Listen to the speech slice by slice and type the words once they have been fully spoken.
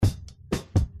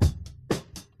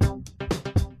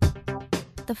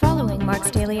The following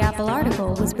Mark's Daily Apple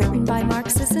article was written by Mark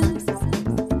Sisson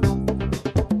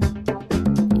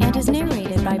and is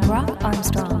narrated by Brock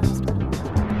Armstrong.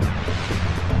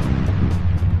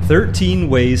 13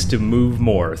 ways to move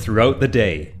more throughout the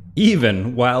day,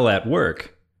 even while at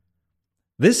work.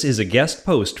 This is a guest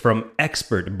post from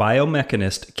expert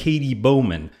biomechanist Katy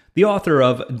Bowman, the author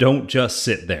of Don't Just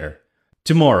Sit There.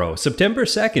 Tomorrow, September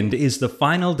 2nd, is the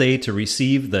final day to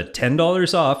receive the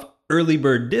 $10 off early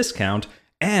bird discount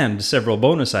and several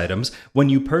bonus items when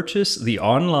you purchase the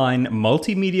online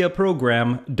multimedia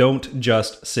program Don't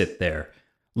Just Sit There.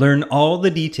 Learn all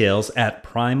the details at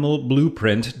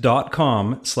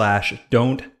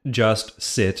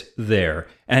primalblueprint.com/don'tjustsitThere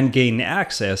and gain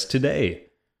access today.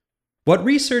 What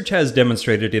research has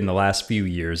demonstrated in the last few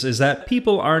years is that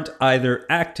people aren't either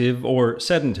active or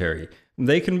sedentary.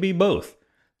 They can be both.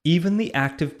 Even the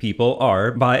active people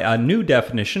are, by a new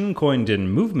definition coined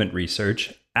in movement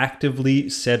research, actively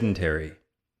sedentary.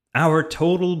 Our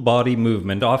total body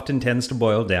movement often tends to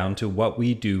boil down to what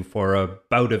we do for a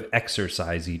bout of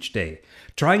exercise each day.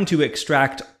 Trying to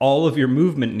extract all of your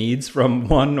movement needs from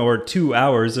 1 or 2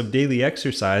 hours of daily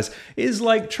exercise is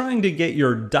like trying to get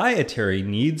your dietary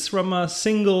needs from a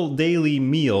single daily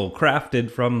meal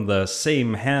crafted from the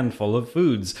same handful of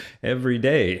foods every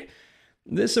day.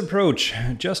 This approach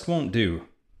just won't do.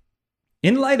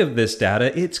 In light of this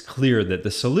data, it's clear that the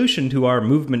solution to our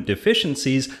movement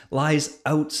deficiencies lies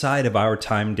outside of our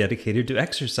time dedicated to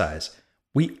exercise.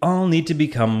 We all need to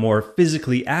become more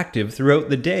physically active throughout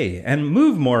the day and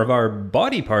move more of our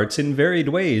body parts in varied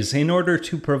ways in order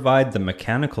to provide the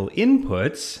mechanical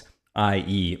inputs,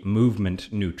 i.e.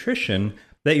 movement nutrition,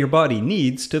 that your body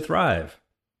needs to thrive.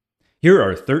 Here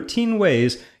are 13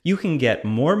 ways you can get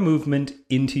more movement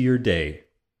into your day.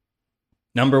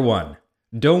 Number 1.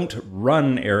 Don't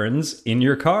run errands in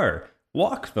your car.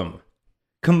 Walk them.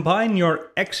 Combine your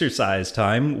exercise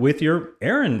time with your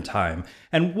errand time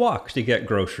and walk to get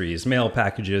groceries, mail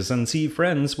packages, and see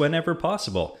friends whenever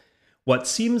possible. What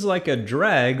seems like a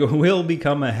drag will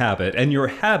become a habit, and your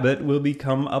habit will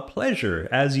become a pleasure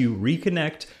as you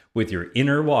reconnect with your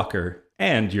inner walker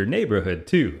and your neighborhood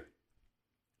too.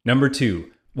 Number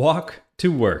 2, walk to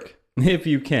work, if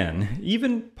you can,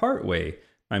 even partway.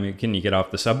 Can you get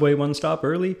off the subway one stop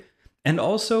early? And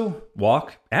also,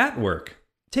 walk at work.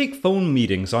 Take phone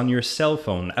meetings on your cell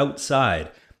phone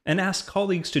outside and ask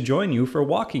colleagues to join you for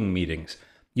walking meetings.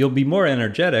 You'll be more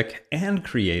energetic and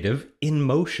creative in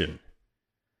motion.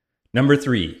 Number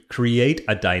 3, create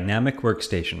a dynamic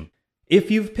workstation.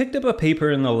 If you've picked up a paper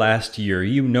in the last year,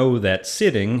 you know that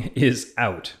sitting is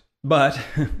out. But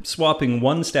swapping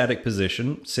one static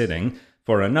position, sitting,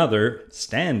 for another,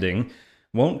 standing,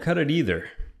 won't cut it either.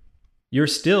 You're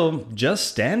still just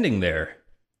standing there.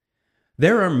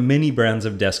 There are many brands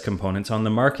of desk components on the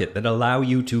market that allow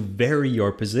you to vary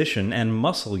your position and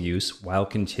muscle use while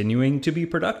continuing to be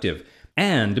productive,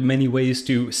 and many ways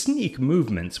to sneak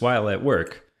movements while at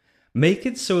work. Make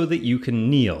it so that you can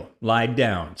kneel, lie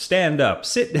down, stand up,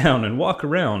 sit down, and walk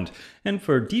around. And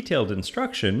for detailed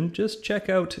instruction, just check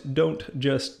out Don't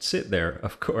Just Sit There,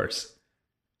 of course.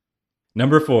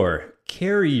 Number 4,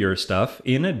 carry your stuff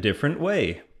in a different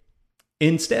way.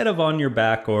 Instead of on your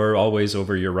back or always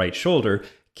over your right shoulder,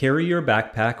 carry your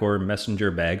backpack or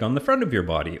messenger bag on the front of your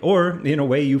body, or in a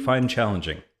way you find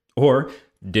challenging. Or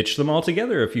ditch them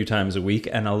altogether a few times a week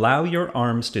and allow your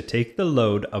arms to take the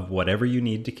load of whatever you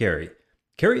need to carry.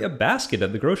 Carry a basket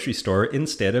at the grocery store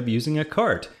instead of using a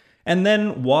cart, and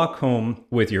then walk home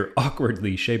with your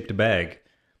awkwardly shaped bag.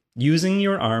 Using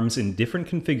your arms in different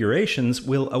configurations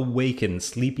will awaken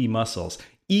sleepy muscles,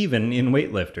 even in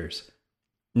weightlifters.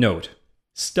 Note: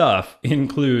 stuff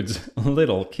includes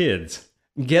little kids.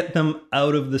 Get them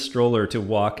out of the stroller to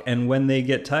walk, and when they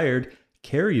get tired,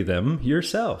 carry them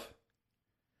yourself.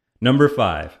 Number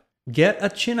 5, get a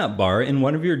chin-up bar in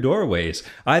one of your doorways,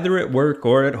 either at work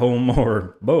or at home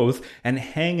or both, and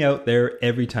hang out there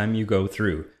every time you go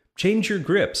through. Change your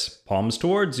grips, palms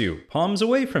towards you, palms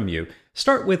away from you.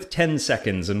 Start with 10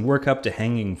 seconds and work up to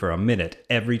hanging for a minute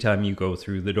every time you go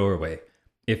through the doorway.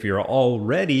 If you're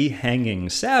already hanging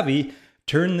savvy,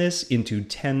 turn this into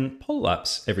 10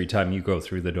 pull-ups every time you go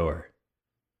through the door.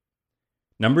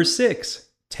 Number 6,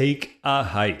 take a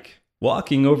hike.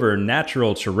 Walking over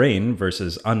natural terrain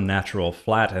versus unnatural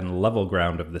flat and level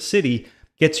ground of the city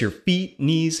gets your feet,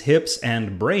 knees, hips,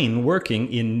 and brain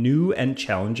working in new and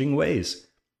challenging ways.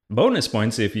 Bonus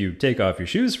points if you take off your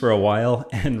shoes for a while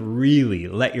and really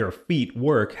let your feet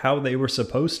work how they were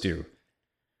supposed to.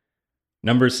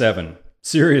 Number 7,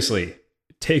 seriously,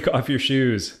 take off your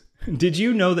shoes. Did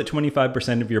you know that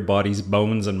 25% of your body's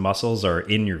bones and muscles are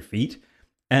in your feet?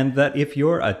 and that if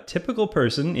you're a typical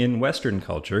person in Western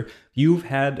culture, you've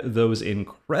had those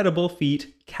incredible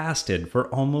feet casted for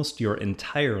almost your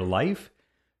entire life.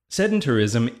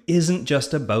 Sedentarism isn't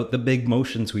just about the big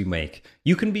motions we make.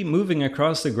 You can be moving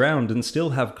across the ground and still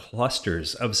have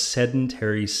clusters of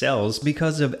sedentary cells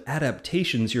because of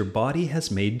adaptations your body has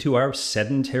made to our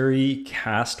sedentary,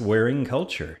 cast-wearing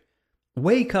culture.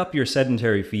 Wake up your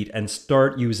sedentary feet and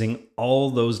start using all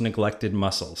those neglected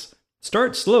muscles.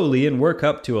 Start slowly and work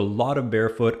up to a lot of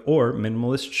barefoot or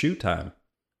minimalist shoe time.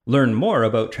 Learn more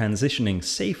about transitioning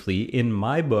safely in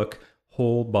my book,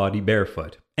 Whole Body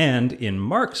Barefoot, and in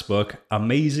Mark's book,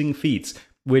 Amazing Feats,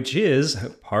 which is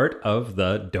part of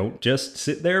the Don't Just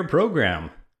Sit There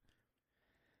program.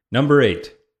 Number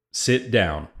 8, sit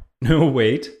down. No,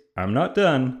 wait, I'm not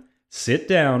done. Sit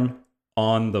down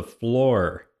on the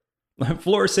floor.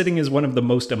 Floor sitting is one of the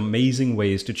most amazing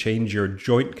ways to change your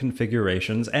joint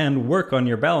configurations and work on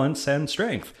your balance and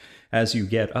strength as you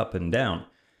get up and down.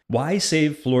 Why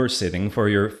save floor sitting for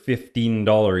your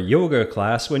 $15 yoga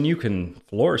class when you can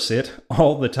floor sit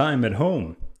all the time at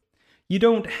home? You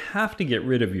don't have to get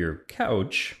rid of your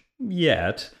couch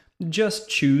yet, just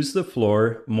choose the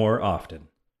floor more often.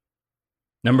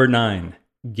 Number 9,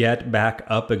 get back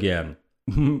up again.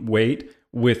 Wait,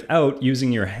 without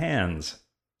using your hands.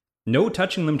 No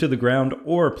touching them to the ground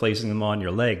or placing them on your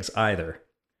legs either.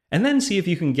 And then see if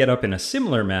you can get up in a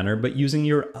similar manner but using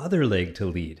your other leg to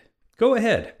lead. Go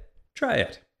ahead, try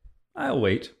it. I'll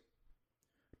wait.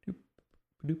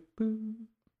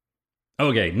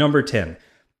 Okay, number 10.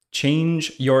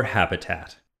 Change your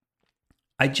habitat.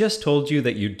 I just told you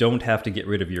that you don't have to get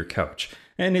rid of your couch.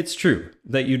 And it's true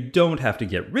that you don't have to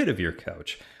get rid of your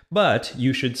couch. But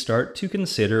you should start to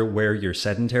consider where your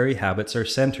sedentary habits are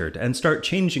centered and start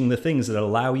changing the things that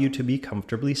allow you to be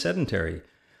comfortably sedentary.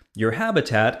 Your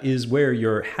habitat is where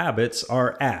your habits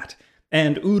are at,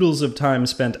 and oodles of time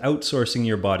spent outsourcing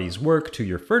your body's work to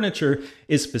your furniture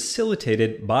is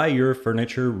facilitated by your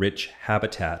furniture-rich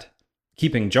habitat.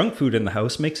 Keeping junk food in the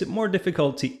house makes it more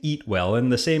difficult to eat well, and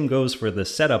the same goes for the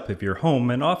setup of your home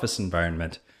and office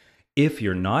environment. If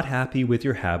you're not happy with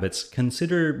your habits,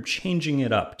 consider changing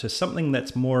it up to something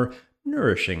that's more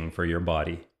nourishing for your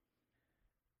body.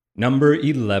 Number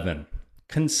 11.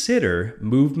 Consider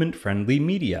movement-friendly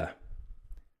media.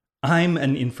 I'm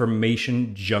an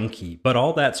information junkie, but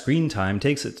all that screen time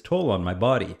takes its toll on my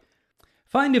body.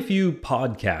 Find a few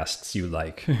podcasts you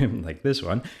like this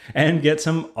one, and get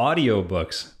some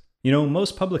audiobooks. You know,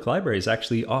 most public libraries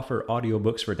actually offer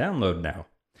audiobooks for download now.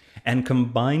 And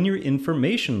combine your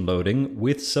information loading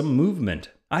with some movement.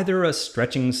 Either a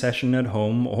stretching session at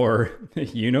home or,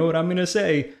 you know what I'm going to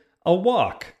say, a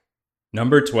walk.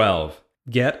 Number 12.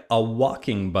 Get a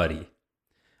walking buddy.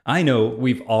 I know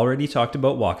we've already talked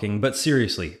about walking, but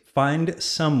seriously, find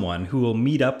someone who will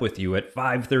meet up with you at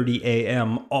 5:30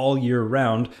 a.m. all year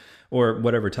round, or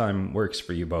whatever time works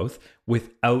for you both,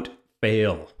 without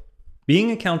fail.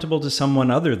 Being accountable to someone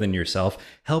other than yourself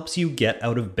helps you get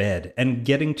out of bed, and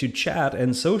getting to chat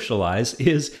and socialize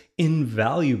is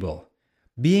invaluable.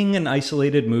 Being an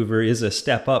isolated mover is a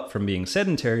step up from being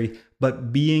sedentary,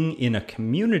 but being in a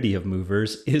community of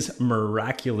movers is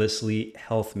miraculously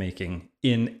health-making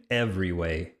in every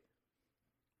way.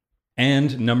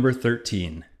 And number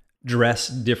 13, dress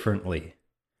differently.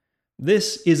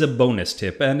 This is a bonus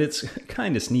tip, and it's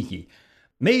kind of sneaky.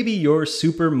 Maybe you're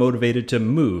super motivated to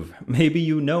move. Maybe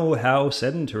you know how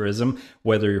sedentarism,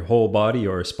 whether your whole body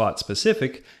or spot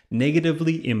specific,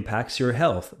 negatively impacts your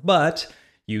health, but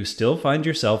you still find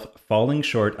yourself falling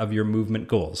short of your movement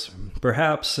goals,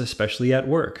 perhaps especially at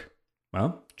work.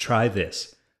 Well, try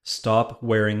this. Stop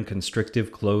wearing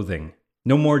constrictive clothing.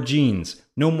 No more jeans,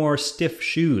 no more stiff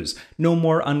shoes, no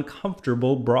more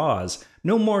uncomfortable bras,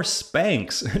 no more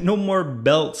Spanx, no more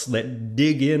belts that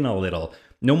dig in a little.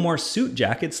 No more suit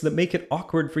jackets that make it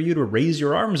awkward for you to raise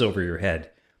your arms over your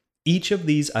head. Each of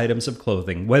these items of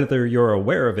clothing, whether you're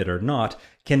aware of it or not,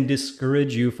 can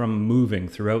discourage you from moving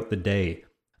throughout the day.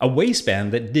 A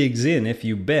waistband that digs in if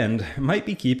you bend might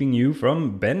be keeping you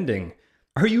from bending.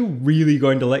 Are you really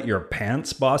going to let your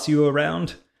pants boss you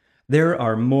around? There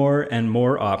are more and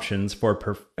more options for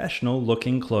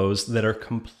professional-looking clothes that are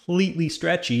completely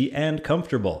stretchy and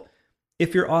comfortable.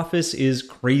 If your office is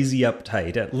crazy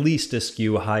uptight, at least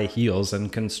eschew high heels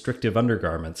and constrictive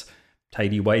undergarments,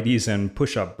 tighty whities and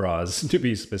push-up bras to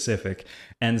be specific,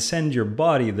 and send your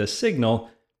body the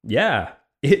signal, yeah,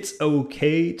 it's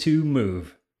okay to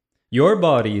move. Your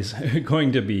body's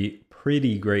going to be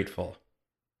pretty grateful.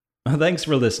 Thanks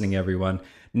for listening, everyone.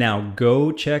 Now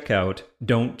go check out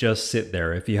Don't Just Sit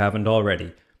There if you haven't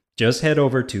already. Just head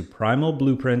over to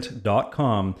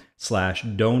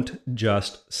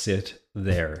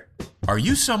primalblueprint.com/don't-just-sit-there. Are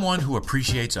you someone who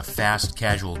appreciates a fast,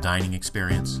 casual dining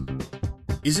experience?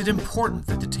 Is it important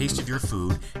that the taste of your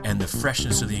food and the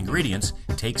freshness of the ingredients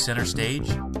take center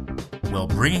stage? Well,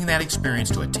 bringing that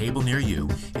experience to a table near you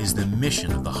is the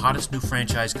mission of the hottest new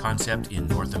franchise concept in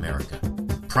North America,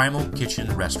 Primal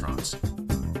Kitchen Restaurants.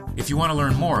 If you want to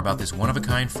learn more about this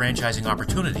one-of-a-kind franchising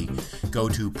opportunity, go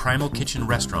to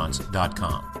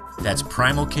primalkitchenrestaurants.com. That's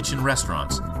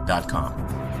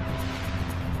primalkitchenrestaurants.com.